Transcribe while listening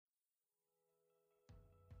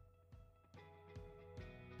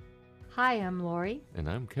Hi, I'm Lori. And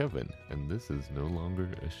I'm Kevin, and this is No Longer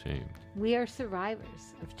Ashamed. We are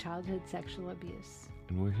survivors of childhood sexual abuse.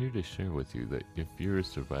 And we're here to share with you that if you're a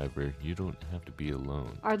survivor, you don't have to be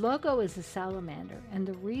alone. Our logo is a salamander, and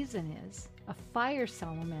the reason is a fire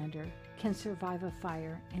salamander can survive a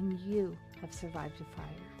fire, and you have survived a fire.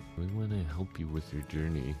 We want to help you with your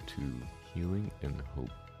journey to healing and hope.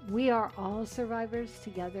 We are all survivors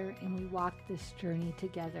together, and we walk this journey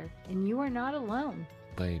together, and you are not alone.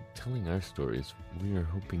 By telling our stories, we are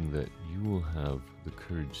hoping that you will have the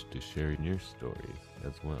courage to share your stories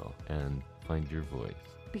as well and find your voice.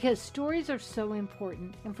 Because stories are so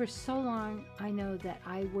important, and for so long I know that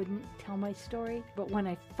I wouldn't tell my story, but when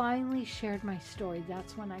I finally shared my story,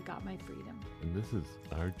 that's when I got my freedom. And this is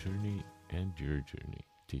our journey and your journey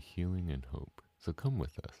to healing and hope. So come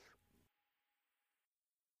with us.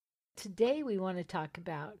 Today we want to talk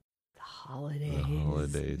about the holidays. The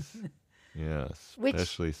holidays. Yeah,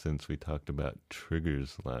 especially since we talked about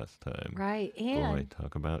triggers last time. Right, Boy,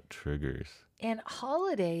 talk about triggers. And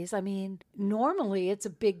holidays, I mean, normally it's a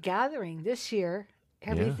big gathering. This year,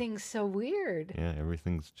 everything's so weird. Yeah,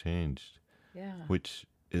 everything's changed. Yeah. Which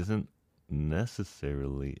isn't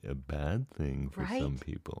necessarily a bad thing for some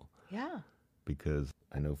people. Yeah. Because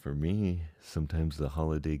I know for me, sometimes the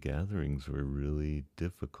holiday gatherings were really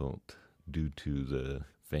difficult due to the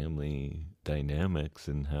family dynamics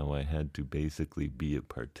and how I had to basically be a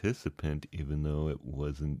participant, even though it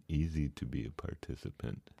wasn't easy to be a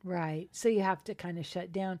participant. Right. So you have to kind of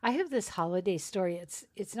shut down. I have this holiday story.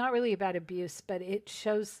 It's not really about abuse, but it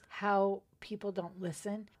shows how people don't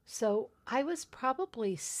listen. So I was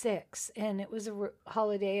probably 6, and it was a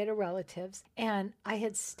holiday at a relative's, and I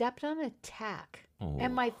had stepped on a tack. Oh.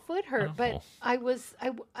 And my foot hurt, but I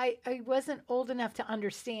wasn't old enough to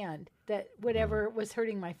understand that whatever was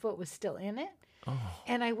hurting my foot was still in it. Oh.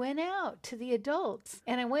 And I went out to the adults,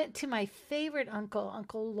 and I went to my favorite uncle,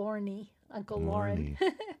 Uncle Lauren.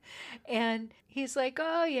 And he's like,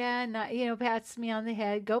 oh yeah, and pats me on the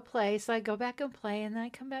head, go play. So I go back and play, and then I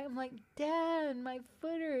come back, I'm like, Dad, my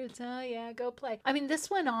foot hurts. Oh yeah, go play. I mean,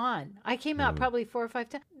 this went on. I came out probably 4 or 5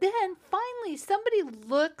 times. Then finally somebody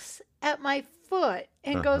looks at my foot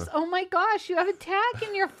and goes, oh my gosh, you have a tack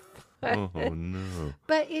in your foot. Oh no.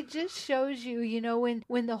 But it just shows you,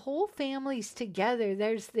 when the whole family's together,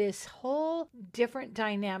 there's this whole different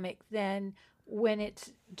dynamic than when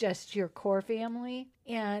it's just your core family.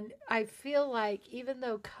 And I feel like even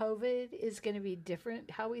though COVID is going to be different,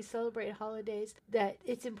 how we celebrate holidays, that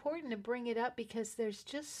it's important to bring it up because there's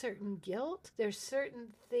just certain guilt. There's certain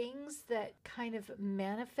things that kind of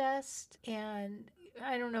manifest, and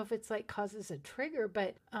I don't know if it's like causes a trigger,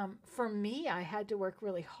 but for me, I had to work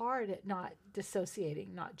really hard at not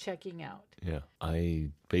dissociating, not checking out. Yeah,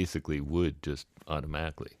 I basically would just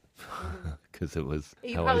automatically. Because it was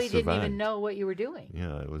you how probably I survived. didn't even know what you were doing.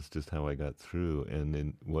 Yeah, it was just how I got through, and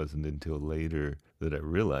it wasn't until later that I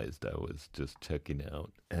realized I was just checking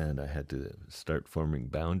out, and I had to start forming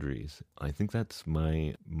boundaries. I think that's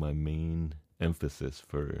my main emphasis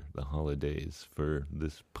for the holidays for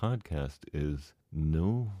this podcast is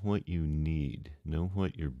know what you need, know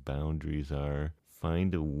what your boundaries are,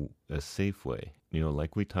 find a safe way.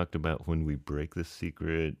 Like we talked about when we break the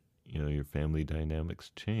secret, your family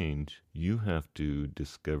dynamics change. You have to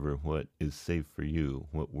discover what is safe for you,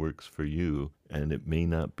 what works for you, and it may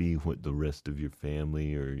not be what the rest of your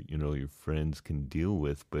family or, your friends can deal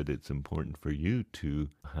with, but it's important for you to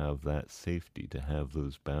have that safety, to have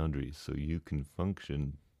those boundaries so you can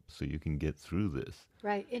function, so you can get through this.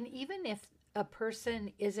 Right. And even if a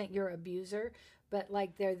person isn't your abuser, but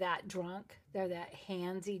like they're that drunk, they're that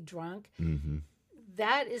handsy drunk,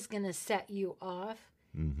 that is going to set you off.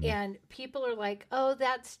 Mm-hmm. And people are like, oh,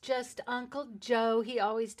 that's just Uncle Joe. He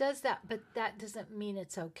always does that. But that doesn't mean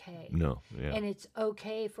it's okay. No. Yeah. And it's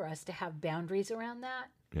okay for us to have boundaries around that.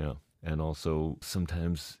 Yeah. And also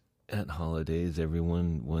sometimes at holidays,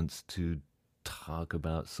 everyone wants to talk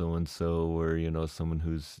about so-and-so or, someone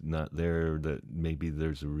who's not there, that maybe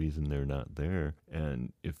there's a reason they're not there.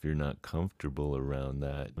 And if you're not comfortable around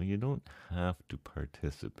that, you don't have to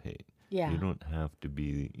participate. Yeah. You don't have to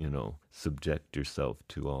be, subject yourself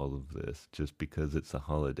to all of this just because it's the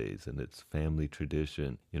holidays and it's family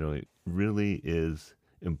tradition. It really is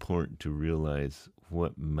important to realize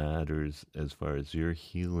what matters as far as your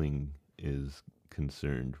healing is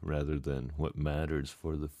concerned rather than what matters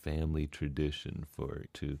for the family tradition, for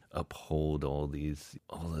to uphold all the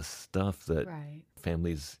stuff that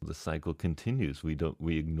families, the cycle continues.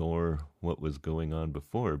 We ignore what was going on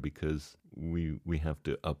before because we have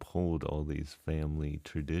to uphold all these family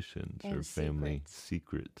traditions or And family secrets.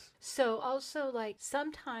 secrets. So also like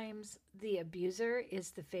sometimes the abuser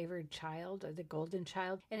is the favored child or the golden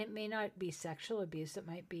child, and it may not be sexual abuse. It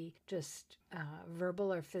might be just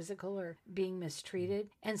verbal or physical or being mistreated.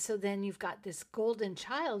 And so then you've got this golden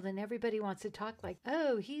child, and everybody wants to talk like,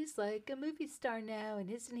 oh, he's like a movie star now, and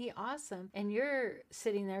isn't he awesome? And you're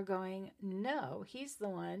sitting there going, no, he's the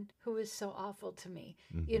one who is so awful to me.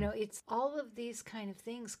 You know, it's all of these kind of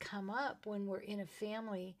things come up when we're in a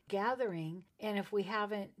family gathering. And if we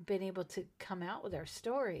haven't been able to come out with our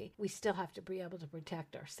story, we still have to be able to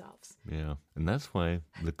protect ourselves. Yeah. And that's why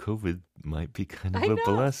the COVID might be kind of I a know.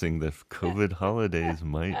 blessing. The COVID holidays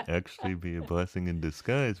might actually be a blessing in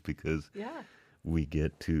disguise because Yeah. we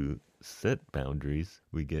get to set boundaries.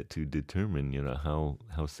 We get to determine,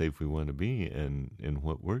 how safe we want to be and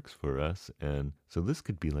what works for us. And so this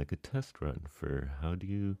could be like a test run for how do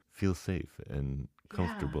you feel safe and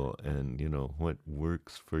comfortable and, what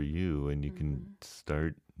works for you. And you can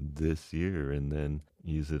start this year and then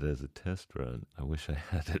use it as a test run. I wish I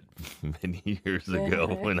had it many years ago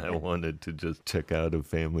when I wanted to just check out of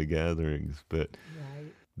family gatherings, but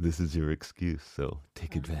Right. this is your excuse, so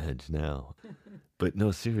take advantage now. But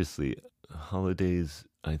no, seriously, holidays,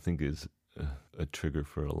 I think, is a trigger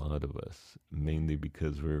for a lot of us, mainly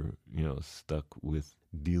because we're, stuck with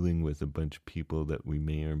dealing with a bunch of people that we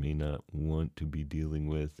may or may not want to be dealing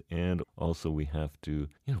with. And also we have to,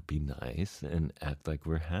 be nice and act like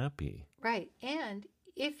we're happy. Right. And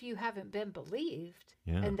if you haven't been believed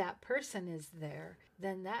Yeah. and that person is there,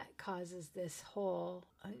 then that causes this whole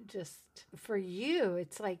just for you,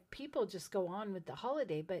 it's like people just go on with the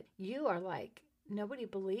holiday, but you are like, nobody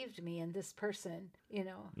believed me, and this person,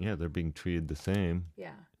 Yeah, they're being treated the same.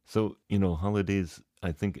 yeah. So, holidays,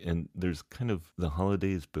 I think, and there's kind of the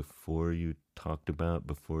holidays before you talked about,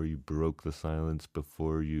 before you broke the silence,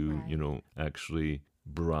 before you, Right. actually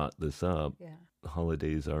brought this up. Yeah.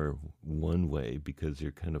 Holidays are one way because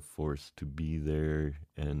you're kind of forced to be there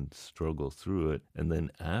and struggle through it. And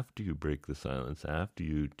then after you break the silence, after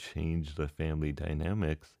you change the family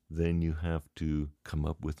dynamics, then you have to come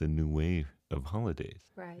up with a new way of holidays.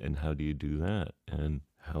 Right. And how do you do that? And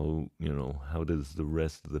how does the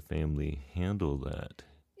rest of the family handle that?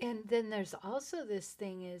 And then there's also this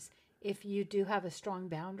thing is if you do have a strong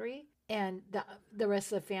boundary and the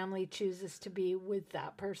rest of the family chooses to be with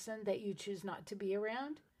that person that you choose not to be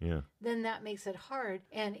around, Yeah. then that makes it hard.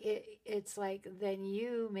 And it's like then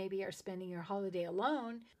you maybe are spending your holiday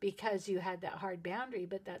alone because you had that hard boundary,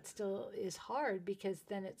 but that still is hard because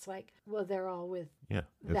then it's like, well, they're all with Yeah.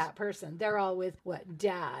 that person. They're all with what,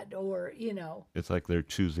 dad or, It's like they're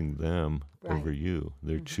choosing them Right. over you.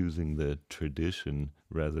 They're choosing the tradition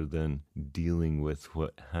rather than dealing with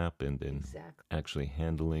what happened and Exactly. actually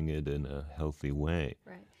handling it in a healthy way.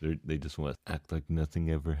 Right. They just want to act like nothing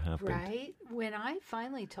ever happened. Right. When I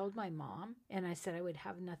finally told my mom and I said I would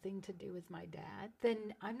have nothing to do with my dad,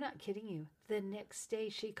 then I'm not kidding you. The next day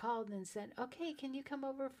she called and said, okay, can you come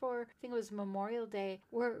over for, I think it was Memorial Day.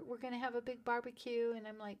 We're going to have a big barbecue. And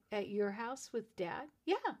I'm like, at your house with dad?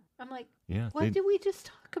 Yeah. I'm like, Yeah. what did we just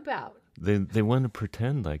talk about? They want to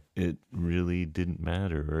pretend like it really didn't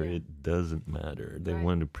matter or Yeah. it doesn't matter. They Right.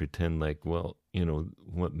 want to pretend like, well,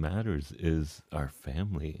 what matters is our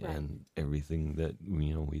family Right. and everything that,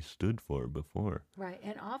 we stood for before. Right.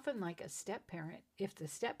 And often, like a step parent, if the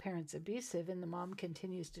step parent's abusive and the mom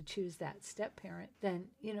continues to choose that step parent, then,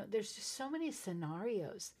 there's just so many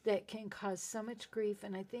scenarios that can cause so much grief.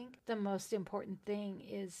 And I think the most important thing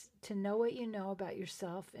is to know what you know about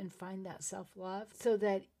yourself and find that self love so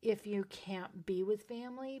that if you can't be with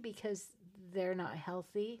family because they're not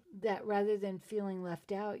healthy, that rather than feeling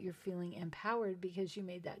left out, you're feeling empowered because you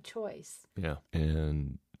made that choice. Yeah.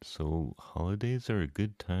 And so holidays are a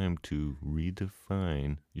good time to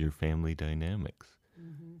redefine your family dynamics,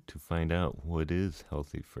 to find out what is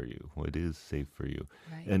healthy for you, what is safe for you.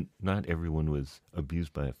 Right. And not everyone was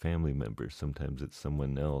abused by a family member. Sometimes it's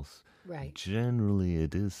someone else. Right. Generally,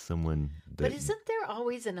 it is someone that. But isn't there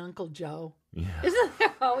always an Uncle Joe? Yeah. Isn't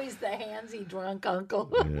there always the handsy drunk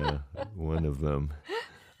uncle? Yeah, one of them.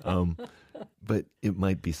 But it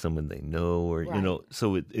might be someone they know or, Right.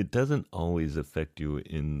 so it doesn't always affect you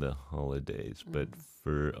in the holidays. But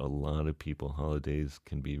for a lot of people, holidays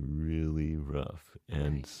can be really rough.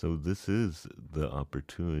 And Right. so this is the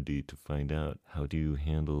opportunity to find out how do you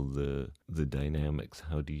handle the dynamics?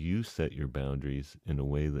 How do you set your boundaries in a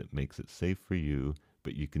way that makes it safe for you,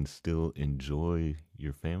 but you can still enjoy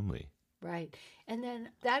your family? Right. And then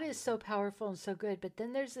that is so powerful and so good. But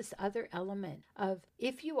then there's this other element of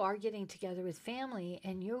if you are getting together with family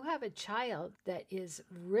and you have a child that is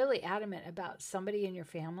really adamant about somebody in your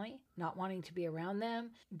family, not wanting to be around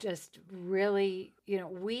them, just really,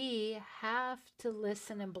 we have to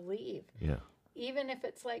listen and believe. Yeah. Even if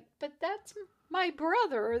it's like, but that's my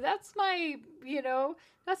brother, or that's my,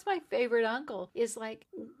 that's my favorite uncle, is like,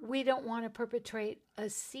 we don't want to perpetrate a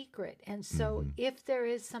secret. And so if there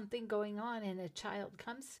is something going on and a child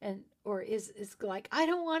comes and, or is like, I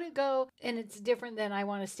don't want to go, and it's different than I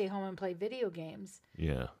want to stay home and play video games.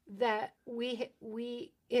 Yeah. That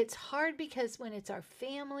it's hard because when it's our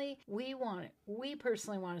family, we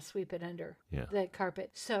personally want to sweep it under the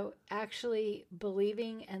carpet. So actually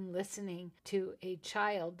believing and listening to a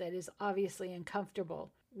child that is obviously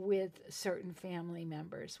uncomfortable with certain family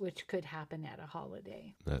members, which could happen at a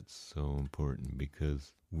holiday. That's so important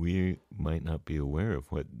because we might not be aware of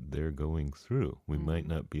what they're going through. We might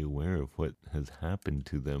not be aware of what has happened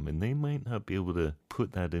to them, and they might not be able to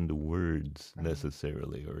put that into words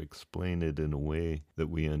necessarily or explain it in a way that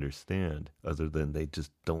we understand, other than they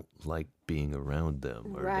just don't like being around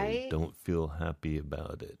them or they don't feel happy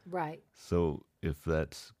about it. Right. So if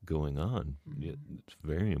that's going on, it's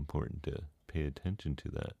very important to pay attention to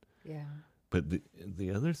that. Yeah. But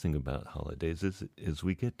the other thing about holidays is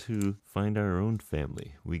we get to find our own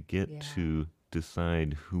family. We get to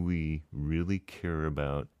decide who we really care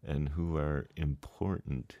about and who are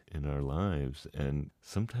important in our lives. And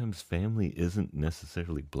sometimes family isn't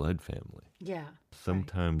necessarily blood family. Yeah.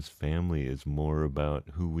 Sometimes family is more about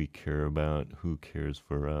who we care about, who cares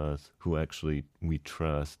for us, who actually we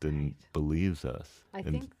trust and believes us. I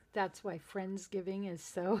think that's why Friendsgiving is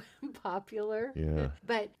so popular. Yeah.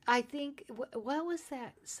 But I think, what was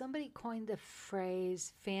that? Somebody coined the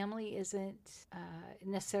phrase, family isn't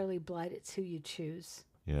necessarily blood, it's who you choose.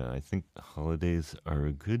 Yeah, I think holidays are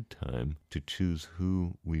a good time to choose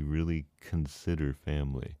who we really consider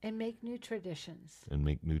family. And make new traditions.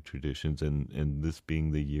 And this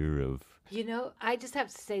being the year of... I just have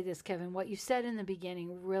to say this, Kevin. What you said in the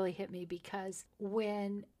beginning really hit me, because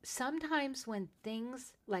sometimes when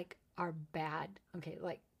things like are bad, okay,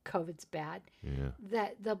 like COVID's bad,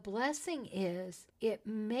 that the blessing is it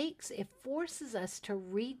forces us to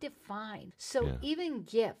redefine. So even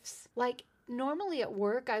gifts, like normally at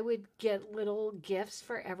work, I would get little gifts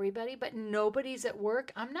for everybody, but nobody's at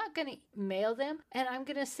work. I'm not going to mail them, and I'm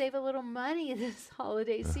going to save a little money this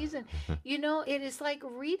holiday season. It is like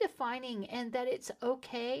redefining, and that it's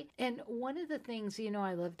okay. And one of the things,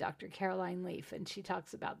 I love Dr. Caroline Leaf, and she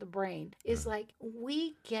talks about the brain, is like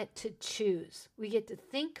we get to choose. We get to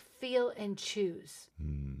think, feel, and choose.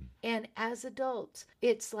 And as adults,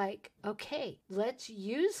 it's like, okay, let's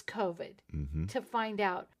use COVID to find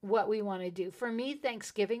out what we want to do. For me,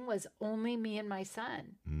 Thanksgiving was only me and my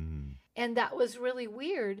son. And that was really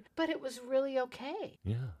weird, but it was really okay.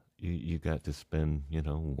 Yeah. You got to spend,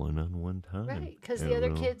 one-on-one time. Right, because the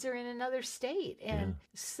other kids are in another state. And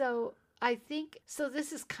so I think,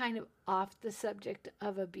 this is kind of off the subject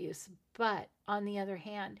of abuse, but on the other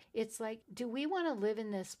hand, it's like, do we want to live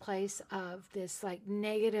in this place of this like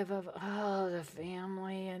negative of, the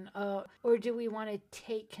family or do we want to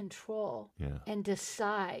take control and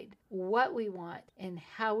decide what we want and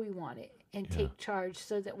how we want it and take charge,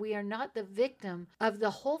 so that we are not the victim of the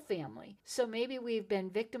whole family? So maybe we've been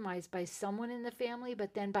victimized by someone in the family,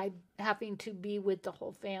 but then by having to be with the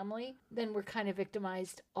whole family, then we're kind of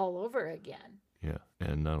victimized all over again. Yeah,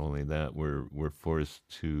 and not only that, we're forced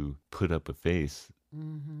to put up a face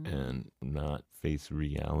and not face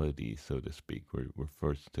reality, so to speak. We're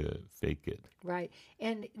forced to fake it. Right.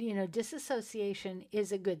 And, disassociation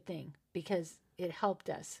is a good thing because it helped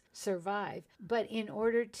us survive. But in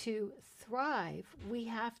order to thrive, we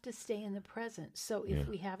have to stay in the present. So if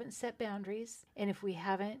we haven't set boundaries, and if we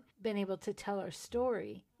haven't been able to tell our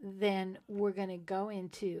story, then we're going to go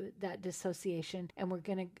into that dissociation, and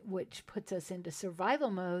which puts us into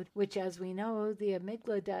survival mode, which, as we know, the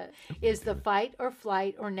amygdala is the fight or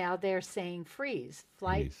flight, or now they're saying freeze,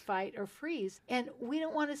 flight, fight, or freeze. And we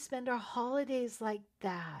don't want to spend our holidays like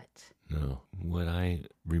that. No. What I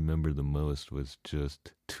remember the most was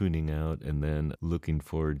just tuning out and then looking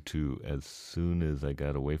forward to, as soon as I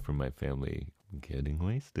got away from my family, getting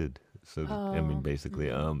wasted. So,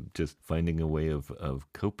 basically, just finding a way of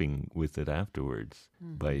coping with it afterwards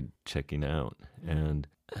by checking out. And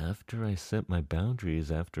after I set my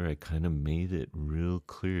boundaries, after I kind of made it real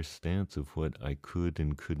clear stance of what I could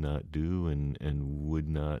and could not do and would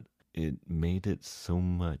not, it made it so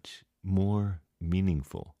much more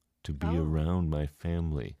meaningful to be around my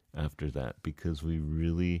family after that, because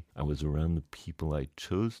I was around the people I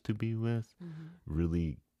chose to be with,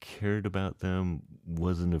 really cared about them,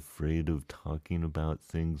 wasn't afraid of talking about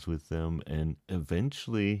things with them. And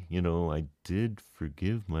eventually, I did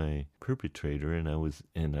forgive my perpetrator, and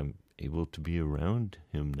I'm able to be around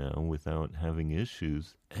him now without having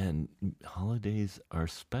issues. And holidays are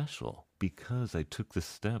special because I took the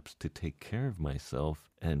steps to take care of myself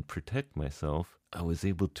and protect myself. I was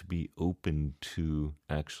able to be open to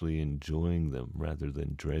actually enjoying them rather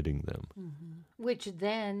than dreading them. Which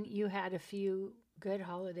then you had a few good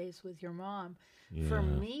holidays with your mom. Yeah. For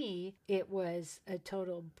me, it was a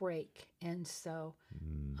total break. And so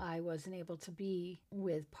I wasn't able to be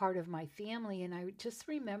with part of my family. And I just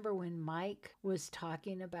remember when Mike was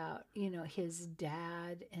talking about, his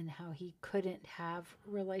dad and how he couldn't have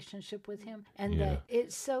relationship with him. And that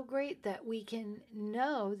it's so great that we can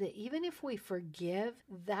know that even if we forgive,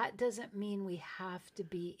 that doesn't mean we have to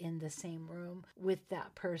be in the same room with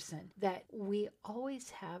that person, that we always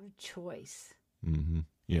have choice. Mm-hmm.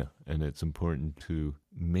 Yeah, and it's important to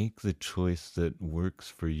make the choice that works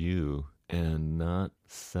for you and not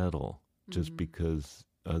settle just because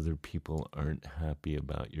other people aren't happy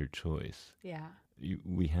about your choice. Yeah.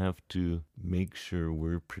 We have to make sure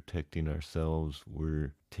we're protecting ourselves,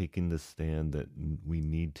 we're taking the stand that we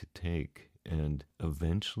need to take, and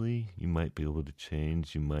eventually you might be able to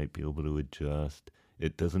change, you might be able to adjust.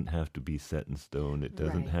 It doesn't have to be set in stone. It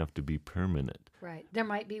doesn't have to be permanent. Right. There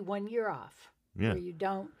might be 1 year off. Yeah. Where you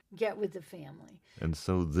don't get with the family. And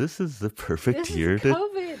so this is the perfect year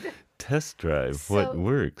to test drive what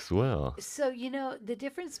works well. So, the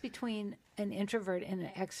difference between an introvert and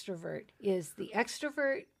an extrovert is the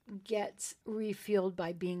extrovert gets refueled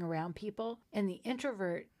by being around people, and the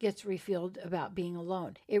introvert gets refueled about being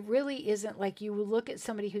alone. It really isn't like you look at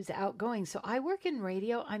somebody who's outgoing. So I work in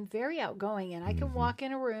radio. I'm very outgoing, and I can walk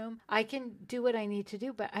in a room. I can do what I need to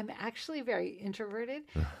do, but I'm actually very introverted.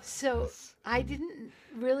 So I didn't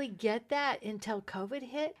really get that until COVID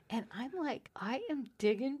hit. And I'm like, I am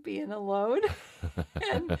digging being alone.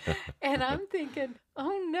 and I'm thinking,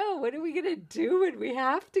 oh no, what are we going to do when we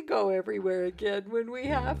have to go everywhere again, when we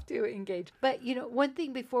have to engage? But, one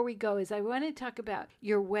thing before we go is I want to talk about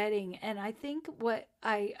your wedding. And I think what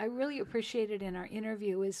I really appreciated in our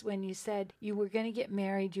interview is when you said you were going to get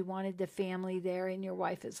married, you wanted the family there, and your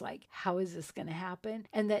wife is like, how is this going to happen?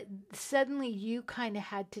 And that suddenly you kind of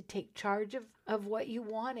had to take charge of what you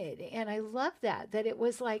wanted. And I love that it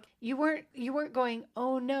was like you weren't going,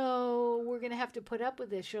 oh no, we're going to have to put up with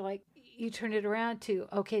this. You're like, you turned it around to,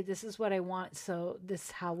 okay, this is what I want, so this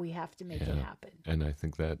is how we have to make it happen. And I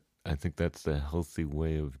think that's the healthy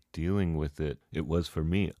way of dealing with it. It was for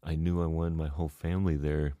me. I knew I wanted my whole family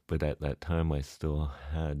there, but at that time I still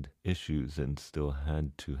had issues and still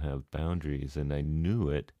had to have boundaries, and I knew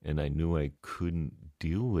it, and I knew I couldn't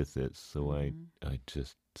deal with it, so I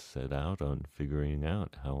just set out on figuring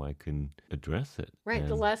out how I can address it. Right. And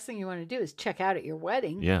the last thing you want to do is check out at your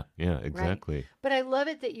wedding. Yeah, exactly. Right? But I love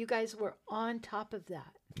it that you guys were on top of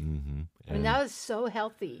that. Mm-hmm. And that was so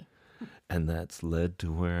healthy. And that's led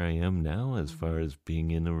to where I am now as far as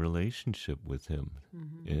being in a relationship with him,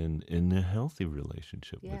 in a healthy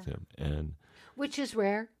relationship with him. And which is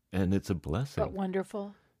rare. And it's a blessing. But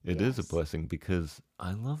wonderful. It is a blessing because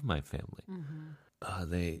I love my family.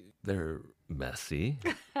 They're messy.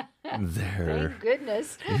 Thank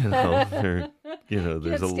goodness. There's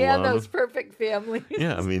Can't a stand lot those of perfect families.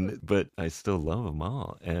 Yeah, I mean, but I still love them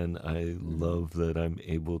all, and I love that I'm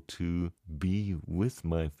able to be with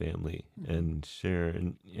my family and share.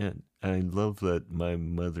 And I love that my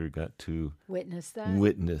mother got to witness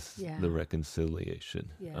the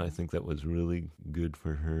reconciliation. Yeah. I think that was really good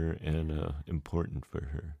for her and important for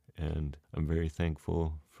her. And I'm very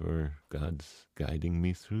thankful for God's guiding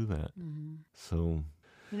me through that. So,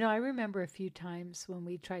 I remember a few times when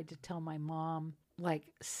we tried to tell my mom, like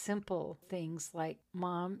simple things like,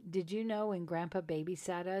 Mom, did you know when Grandpa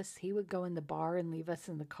babysat us, he would go in the bar and leave us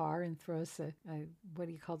in the car and throw us a what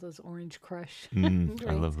do you call those, Orange Crush?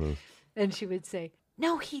 I love those. And she would say,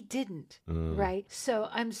 no, he didn't. Right. So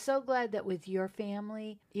I'm so glad that with your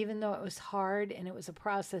family, even though it was hard and it was a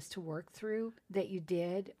process to work through, that you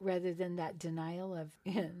did, rather than that denial of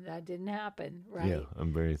that didn't happen. Right. Yeah,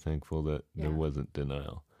 I'm very thankful that there wasn't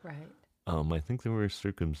denial. Right. I think there were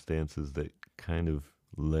circumstances that kind of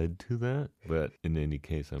led to that. But in any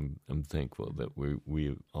case, I'm thankful that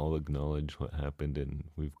we all acknowledge what happened and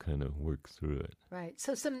we've kind of worked through it. Right.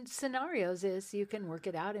 So some scenarios is you can work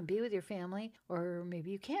it out and be with your family, or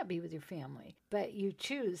maybe you can't be with your family, but you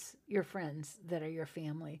choose your friends that are your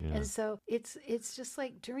family. Yeah. And so it's just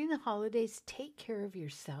like during the holidays, take care of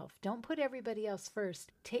yourself. Don't put everybody else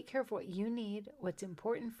first. Take care of what you need, what's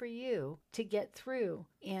important for you to get through,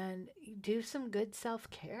 and do some good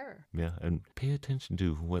self-care. Yeah, and pay attention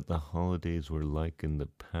to what the holidays were like in the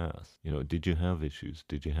past. You know, did you have issues?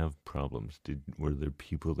 Did you have problems? Were there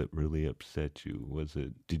people that really upset you?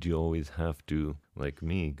 Did you always have to, like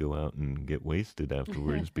me, go out and get wasted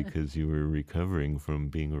afterwards because you were recovering from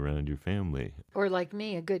being around your family? Or like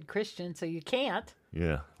me, a good Christian, so you can't.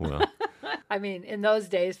 Yeah, well, I mean, in those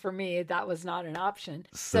days, for me, that was not an option.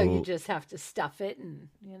 So you just have to stuff it and,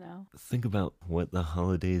 think about what the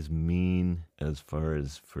holidays mean as far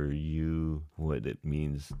as for you, what it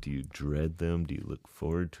means. Do you dread them? Do you look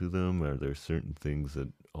forward to them? Are there certain things that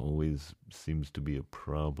always seems to be a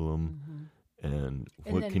problem? Mm-hmm. And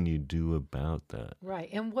what can you do about that? Right.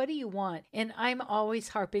 And what do you want? And I'm always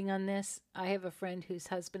harping on this. I have a friend whose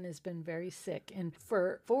husband has been very sick. And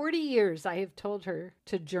for 40 years, I have told her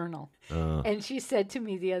to journal. And she said to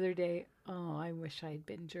me the other day, oh, I wish I had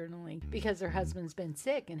been journaling, because her husband's been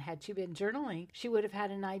sick. And had she been journaling, she would have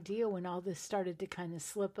had an idea when all this started to kind of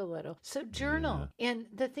slip a little. So journal. Yeah. And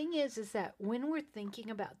the thing is that when we're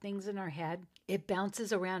thinking about things in our head, it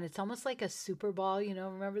bounces around. It's almost like a super ball,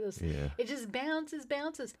 remember those? Yeah. It just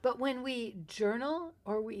bounces. But when we journal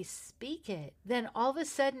or we speak it, then all of a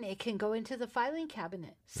sudden it can go into the filing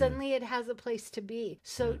cabinet. Suddenly it has a place to be.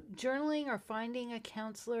 So journaling or finding a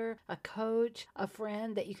counselor, a coach, a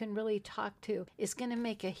friend that you can really talk to is going to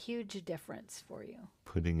make a huge difference for you.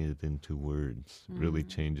 Putting it into words really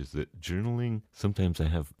changes it. Journaling, sometimes I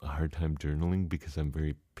have a hard time journaling because I'm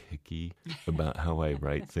very picky about how I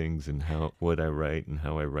write things and what I write and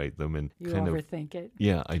how I write them, and you kind overthink it.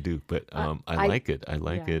 Yeah, I do, but I like it. I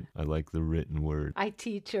like it. I like the written word. I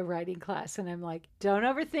teach a writing class, and I'm like, don't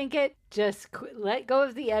overthink it. Just let go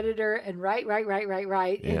of the editor and write,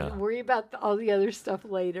 and worry about all the other stuff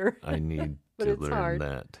later. I need to learn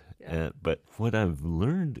that. Yeah. But what I've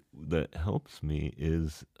learned that helps me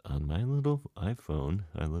is on my little iPhone.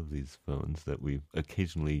 I love these phones that we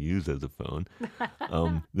occasionally use as a phone.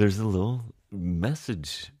 There's a little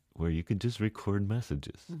message where you can just record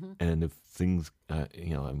messages. And if things,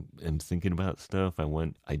 I'm thinking about stuff,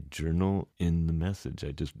 I journal in the message.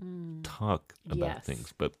 I just talk about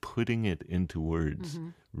things. But putting it into words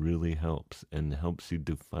really helps, and helps you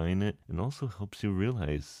define it, and also helps you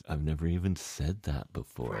realize, I've never even said that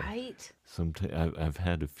before. Right. Sometimes I've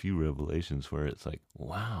had a few revelations where it's like,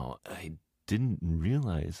 wow, I didn't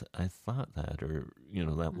realize I thought that, or,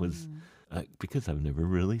 that was... because I've never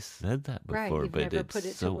really said that before, right, but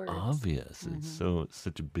it's so obvious. It's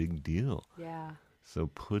such a big deal. Yeah. So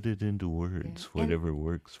put it into words, whatever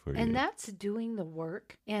works for you. And that's doing the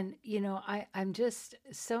work. And, I'm just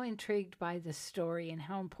so intrigued by the story and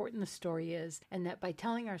how important the story is. And that by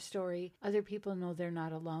telling our story, other people know they're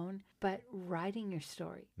not alone. But writing your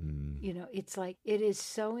story, it's like, it is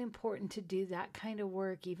so important to do that kind of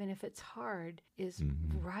work, even if it's hard, is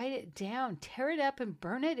write it down, tear it up and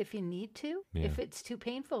burn it if you need to, if it's too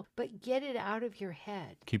painful, but get it out of your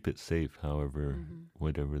head. Keep it safe, however,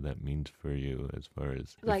 whatever that means for you, as far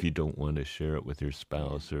as if you don't want to share it with your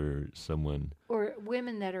spouse or someone. Or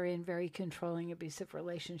women that are in very controlling, abusive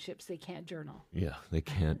relationships, they can't journal. Yeah, they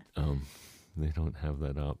can't. They don't have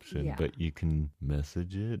that option, but you can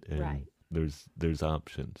message it, and there's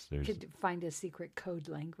options. You could find a secret code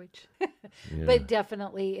language. But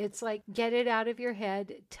definitely, it's like, get it out of your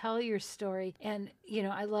head, tell your story. And,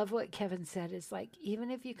 I love what Kevin said, is like,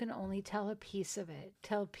 even if you can only tell a piece of it,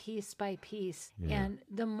 tell piece by piece. And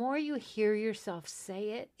the more you hear yourself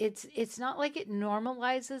say it, it's not like it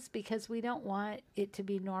normalizes, because we don't want it to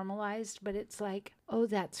be normalized, but it's like, oh,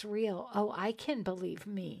 that's real. Oh, I can believe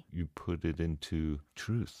me. You put it into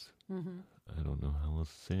truth. I don't know how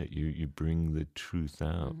else to say it. You bring the truth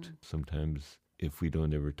out. Sometimes if we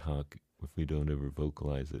don't ever talk, if we don't ever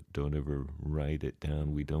vocalize it, don't ever write it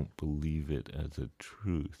down, we don't believe it as a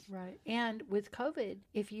truth. Right. And with COVID,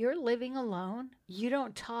 if you're living alone, you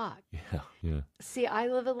don't talk. Yeah. See, I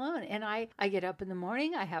live alone, and I get up in the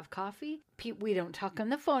morning, I have coffee. We don't talk on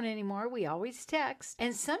the phone anymore. We always text.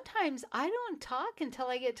 And sometimes I don't talk until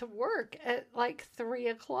I get to work at like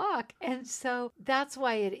 3:00. And so that's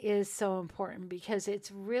why it is so important, because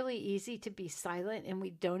it's really easy to be silent and we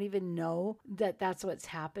don't even know that that's what's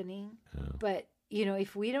happening. But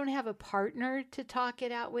if we don't have a partner to talk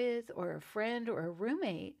it out with, or a friend or a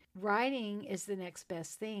roommate, writing is the next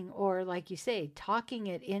best thing. Or, like you say, talking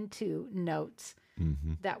it into notes Hmm.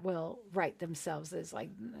 that will write themselves, as like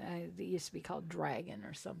it used to be called Dragon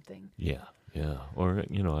or something. Yeah, yeah. Or,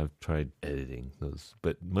 I've tried editing those,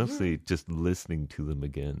 but mostly just listening to them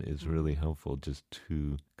again is really helpful, just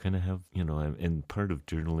to kind of have, and part of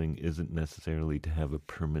journaling isn't necessarily to have a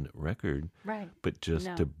permanent record, Right. but just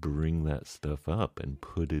No. to bring that stuff up and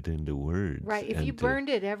put it into words. Right. If and you burned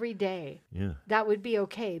it every day, yeah, that would be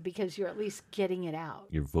okay, because you're at least getting it out.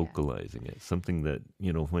 you're vocalizing it. Something that,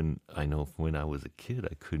 when I was a kid,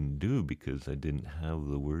 I couldn't do because I didn't have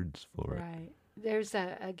the words for it. Right. There's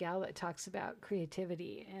a gal that talks about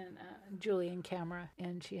creativity, and Julian Camera,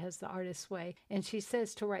 and she has The Artist's Way. And she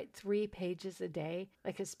says to write 3 pages a day,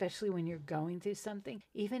 like especially when you're going through something,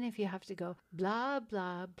 even if you have to go blah,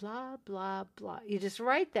 blah, blah, blah, blah. You just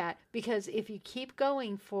write that, because if you keep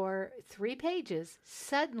going for 3 pages,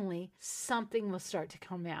 suddenly something will start to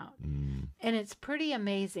come out. And it's pretty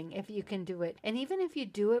amazing if you can do it. And even if you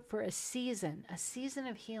do it for a season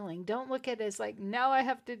of healing, don't look at it as like, now I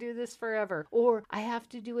have to do this forever, or I have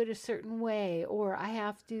to do it a certain way, or I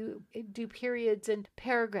have to do periods and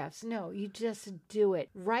paragraphs. No, you just do it.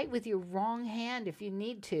 Write with your wrong hand if you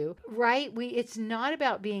need to. Right? It's not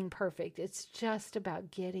about being perfect. It's just about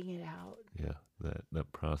getting it out. Yeah,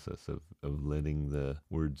 that process of letting the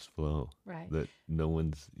words flow. Right. That no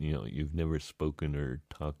one's, you've never spoken or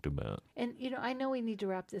talked about. And, I know we need to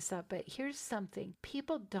wrap this up, but here's something.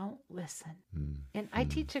 People don't listen. And I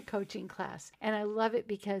teach a coaching class, and I love it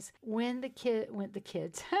because when the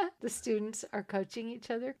kids, the students are coaching each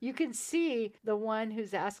other, you can see the one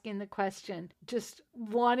who's asking the question just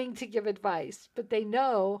wanting to give advice, but they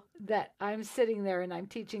know that I'm sitting there and I'm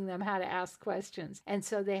teaching them how to ask questions. And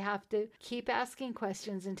so they have to keep asking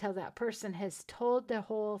questions until that person has told the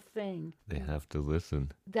whole thing. They have to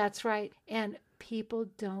listen. That's right. And people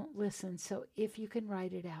don't listen. So if you can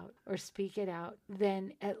write it out or speak it out,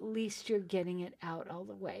 then at least you're getting it out all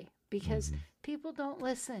the way, because people don't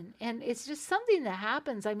listen. And it's just something that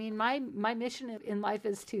happens. I mean, my mission in life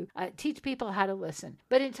is to teach people how to listen.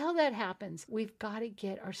 But until that happens, we've got to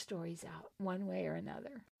get our stories out one way or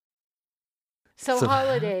another. So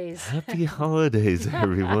holidays. Happy holidays,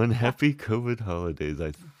 everyone. Happy COVID holidays.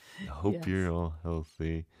 I hope Yes. you're all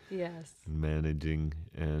healthy, Yes. managing,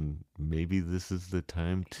 and maybe this is the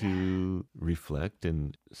time to reflect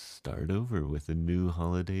and start over with a new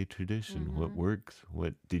holiday tradition. What works?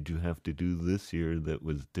 What did you have to do this year that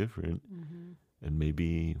was different? And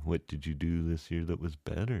maybe what did you do this year that was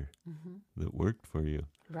better, that worked for you?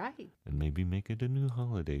 Right. And maybe make it a new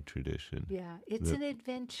holiday tradition. Yeah. It's an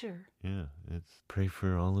adventure. Yeah, it's pray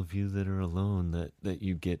for all of you that are alone, that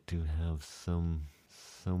you get to have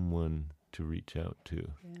someone to reach out to,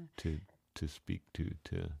 to speak to.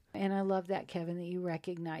 And I love that, Kevin, that you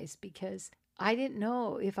recognize, because I didn't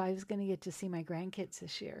know if I was going to get to see my grandkids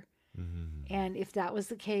this year. And if that was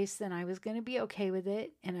the case, then I was going to be okay with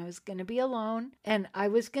it, and I was going to be alone, and I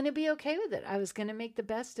was going to be okay with it. I was going to make the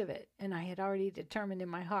best of it, and I had already determined in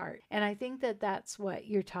my heart. And I think that that's what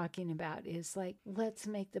you're talking about, is like, let's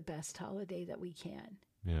make the best holiday that we can.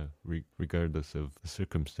 Yeah, regardless of the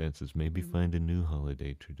circumstances, maybe find a new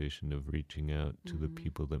holiday tradition of reaching out to the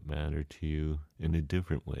people that matter to you in a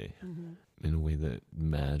different way, in a way that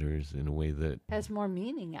matters, in a way that has more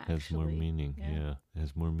meaning, actually. has more meaning. Yeah,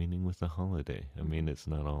 has more meaning with the holiday. I mean, it's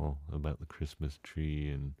not all about the Christmas tree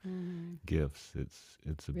and gifts.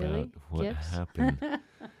 It's about Really? what Gifts? happened.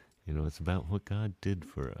 It's about what God did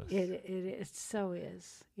for us. It so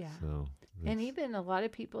is. Yeah. So, and even a lot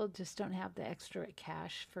of people just don't have the extra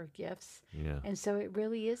cash for gifts. yeah. And so it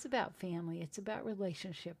really is about family. It's about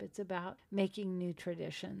relationship. It's about making new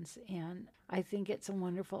traditions. And I think it's a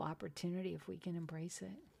wonderful opportunity if we can embrace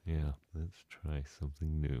it. Yeah, let's try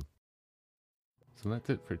something new. So that's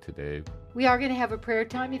it for today. We are going to have a prayer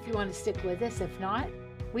time if you want to stick with us. If not,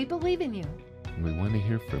 we believe in you. We want to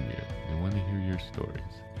hear from you. We want to hear your stories.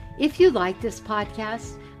 If you like this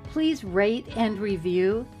podcast, please rate and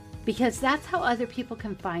review, because that's how other people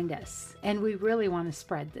can find us. And we really want to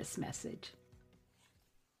spread this message.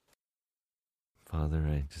 Father,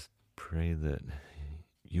 I just pray that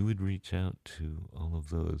you would reach out to all of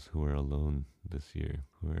those who are alone this year,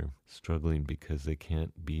 who are struggling because they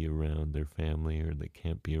can't be around their family or they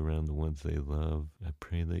can't be around the ones they love. I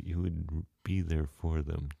pray that you would be there for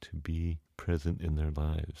them, to be present in their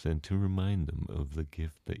lives and to remind them of the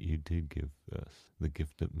gift that you did give us, the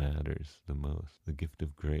gift that matters the most, the gift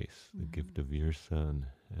of grace, the gift of your Son.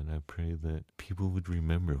 And I pray that people would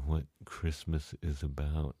remember what Christmas is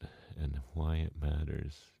about and why it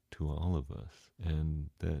matters, to all of us, and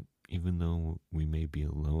that even though we may be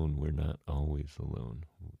alone, we're not always alone.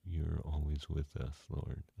 You're always with us,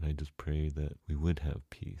 Lord. And I just pray that we would have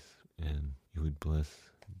peace, and you would bless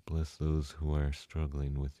those who are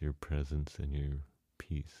struggling with your presence and your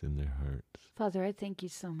peace in their hearts. Father, I thank you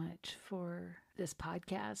so much for this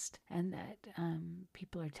podcast, and that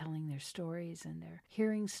people are telling their stories and they're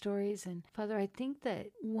hearing stories. And Father, I think that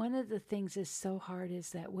one of the things is so hard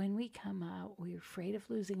is that when we come out, we're afraid of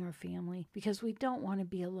losing our family because we don't want to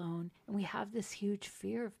be alone. And we have this huge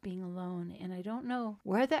fear of being alone. And I don't know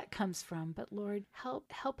where that comes from, but Lord,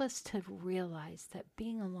 help us to realize that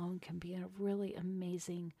being alone can be a really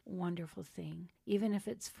amazing, wonderful thing, even if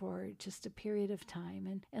it's for just a period of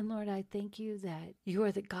time. And Lord, I thank you that you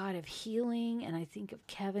are the God of healing. And I think of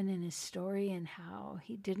Kevin and his story and how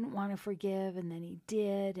he didn't want to forgive and then he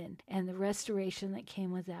did, and the restoration that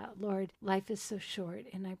came with that. Lord, life is so short,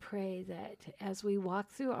 and I pray that as we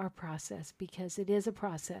walk through our process, because it is a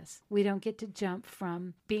process, we don't get to jump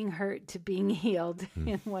from being hurt to being healed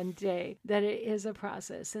in one day, that it is a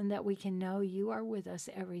process, and that we can know you are with us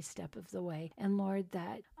every step of the way. And Lord,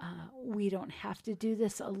 that we don't have to do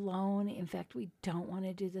this alone. In fact, we don't want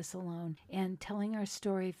to do this alone. And telling our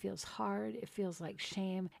story feels hard. It feels like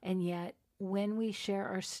shame. And yet, when we share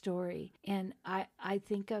our story, and I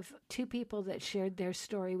think of two people that shared their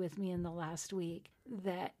story with me in the last week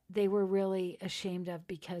that they were really ashamed of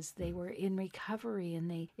because they were in recovery,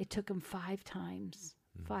 and it took them 5 times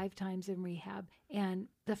in rehab. And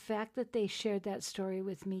the fact that they shared that story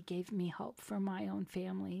with me gave me hope for my own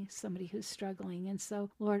family, somebody who's struggling. And so,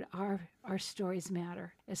 Lord, our stories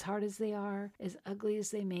matter. As hard as they are, as ugly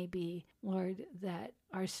as they may be, Lord, that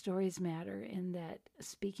our stories matter, and that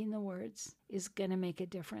speaking the words is going to make a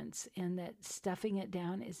difference, and that stuffing it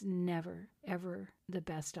down is never, ever the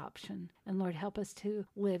best option. And Lord, help us to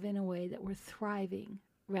live in a way that we're thriving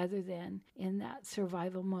rather than in that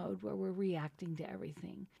survival mode where we're reacting to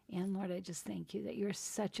everything. And Lord, I just thank you that you're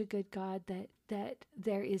such a good God, that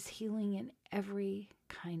there is healing in every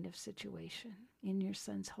kind of situation. In your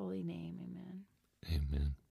Son's holy name, amen. Amen.